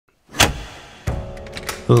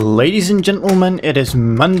Ladies and gentlemen, it is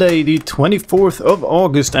Monday the 24th of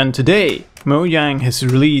August and today Mojang has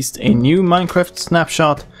released a new Minecraft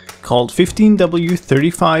snapshot called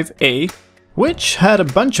 15w35a, which had a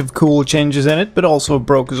bunch of cool changes in it but also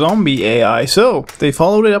broke zombie AI, so they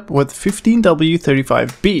followed it up with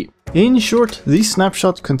 15w35b. In short, this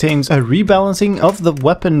snapshot contains a rebalancing of the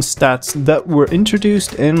weapon stats that were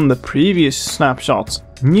introduced in the previous snapshots.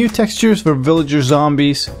 New textures for villager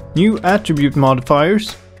zombies, new attribute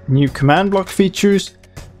modifiers, new command block features,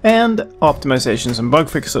 and optimizations and bug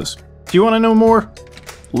fixes. Do you want to know more?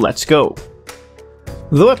 Let's go!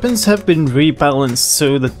 The weapons have been rebalanced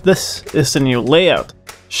so that this is the new layout.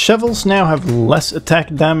 Shovels now have less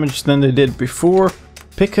attack damage than they did before,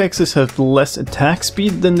 pickaxes have less attack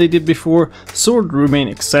speed than they did before, swords remain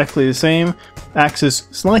exactly the same, axes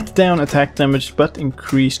slight down attack damage but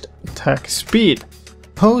increased attack speed.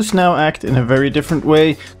 Hoes now act in a very different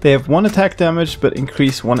way. They have 1 attack damage but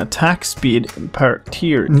increase 1 attack speed per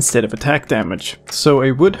tier instead of attack damage. So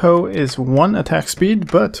a wood hoe is 1 attack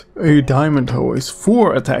speed but a diamond hoe is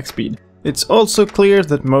 4 attack speed. It's also clear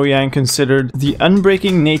that Mojang considered the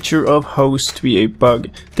unbreaking nature of hoes to be a bug.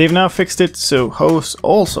 They've now fixed it so hoes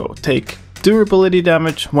also take durability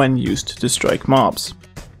damage when used to strike mobs.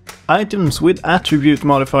 Items with attribute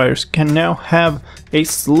modifiers can now have a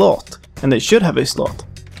slot, and they should have a slot.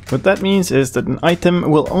 What that means is that an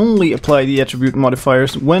item will only apply the attribute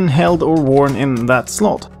modifiers when held or worn in that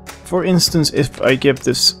slot. For instance, if I give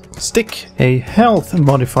this stick a health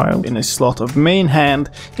modifier in a slot of main hand,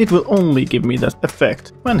 it will only give me that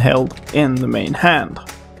effect when held in the main hand.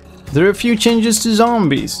 There are a few changes to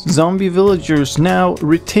zombies. Zombie villagers now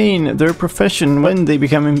retain their profession when they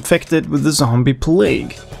become infected with the zombie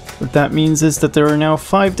plague. What that means is that there are now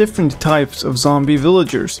 5 different types of zombie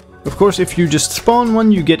villagers. Of course, if you just spawn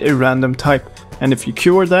one, you get a random type, and if you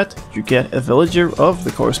cure that, you get a villager of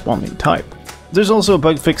the corresponding type. There's also a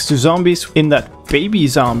bug fix to zombies in that baby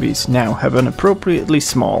zombies now have an appropriately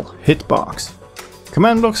small hitbox.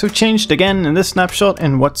 Command blocks have changed again in this snapshot,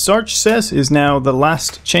 and what Sarge says is now the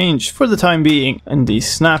last change for the time being in these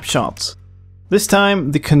snapshots. This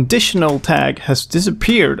time, the conditional tag has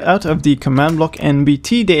disappeared out of the command block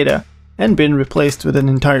NBT data and been replaced with an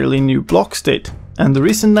entirely new block state. And the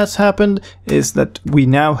reason that's happened is that we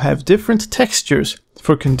now have different textures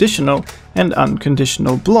for conditional and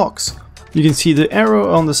unconditional blocks. You can see the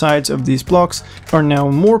arrow on the sides of these blocks are now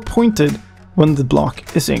more pointed when the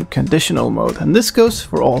block is in conditional mode, and this goes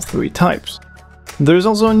for all 3 types. There's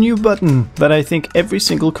also a new button that I think every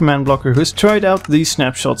single command blocker who has tried out these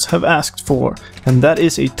snapshots have asked for, and that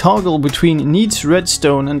is a toggle between needs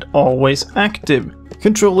redstone and always active,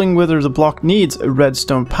 controlling whether the block needs a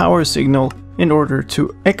redstone power signal in order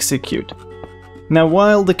to execute. Now,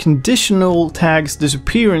 while the conditional tag's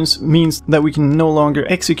disappearance means that we can no longer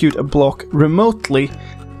execute a block remotely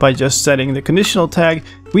by just setting the conditional tag,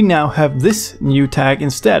 we now have this new tag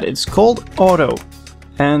instead. It's called auto,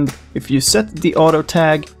 and if you set the auto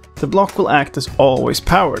tag, the block will act as always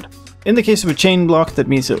powered. In the case of a chain block, that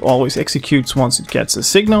means it always executes once it gets a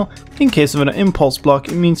signal. In case of an impulse block,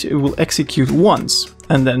 it means it will execute once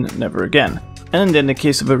and then never again. And in the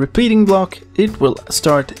case of a repeating block, it will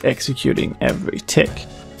start executing every tick.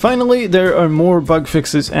 Finally, there are more bug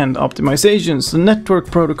fixes and optimizations. The network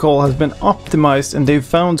protocol has been optimized and they've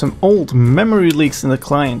found some old memory leaks in the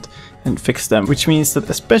client and fixed them, which means that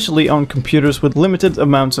especially on computers with limited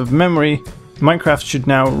amounts of memory, Minecraft should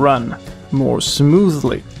now run more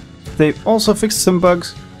smoothly. They've also fixed some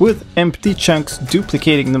bugs with empty chunks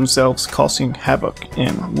duplicating themselves, causing havoc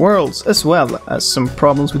in worlds, as well as some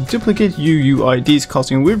problems with duplicate UUIDs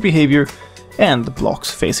causing weird behavior and the blocks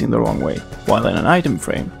facing the wrong way while in an item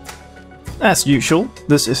frame. As usual,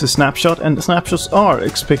 this is a snapshot and the snapshots are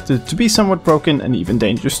expected to be somewhat broken and even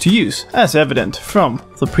dangerous to use, as evident from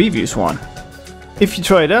the previous one. If you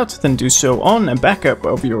try it out, then do so on a backup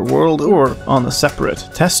of your world or on a separate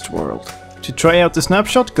test world. To try out the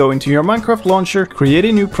snapshot, go into your Minecraft launcher, create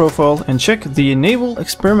a new profile, and check the Enable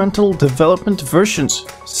Experimental Development Versions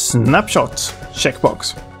Snapshots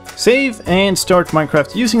checkbox. Save and start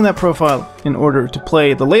Minecraft using that profile in order to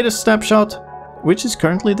play the latest snapshot, which is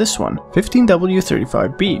currently this one,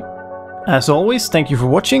 15w35b. As always, thank you for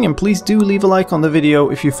watching, and please do leave a like on the video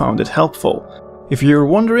if you found it helpful. If you're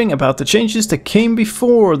wondering about the changes that came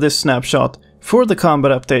before this snapshot, for the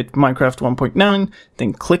combat update Minecraft 1.9,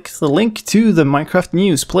 then click the link to the Minecraft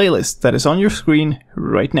News playlist that is on your screen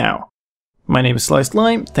right now. My name is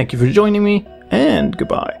slicedlime, thank you for joining me, and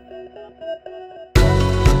goodbye.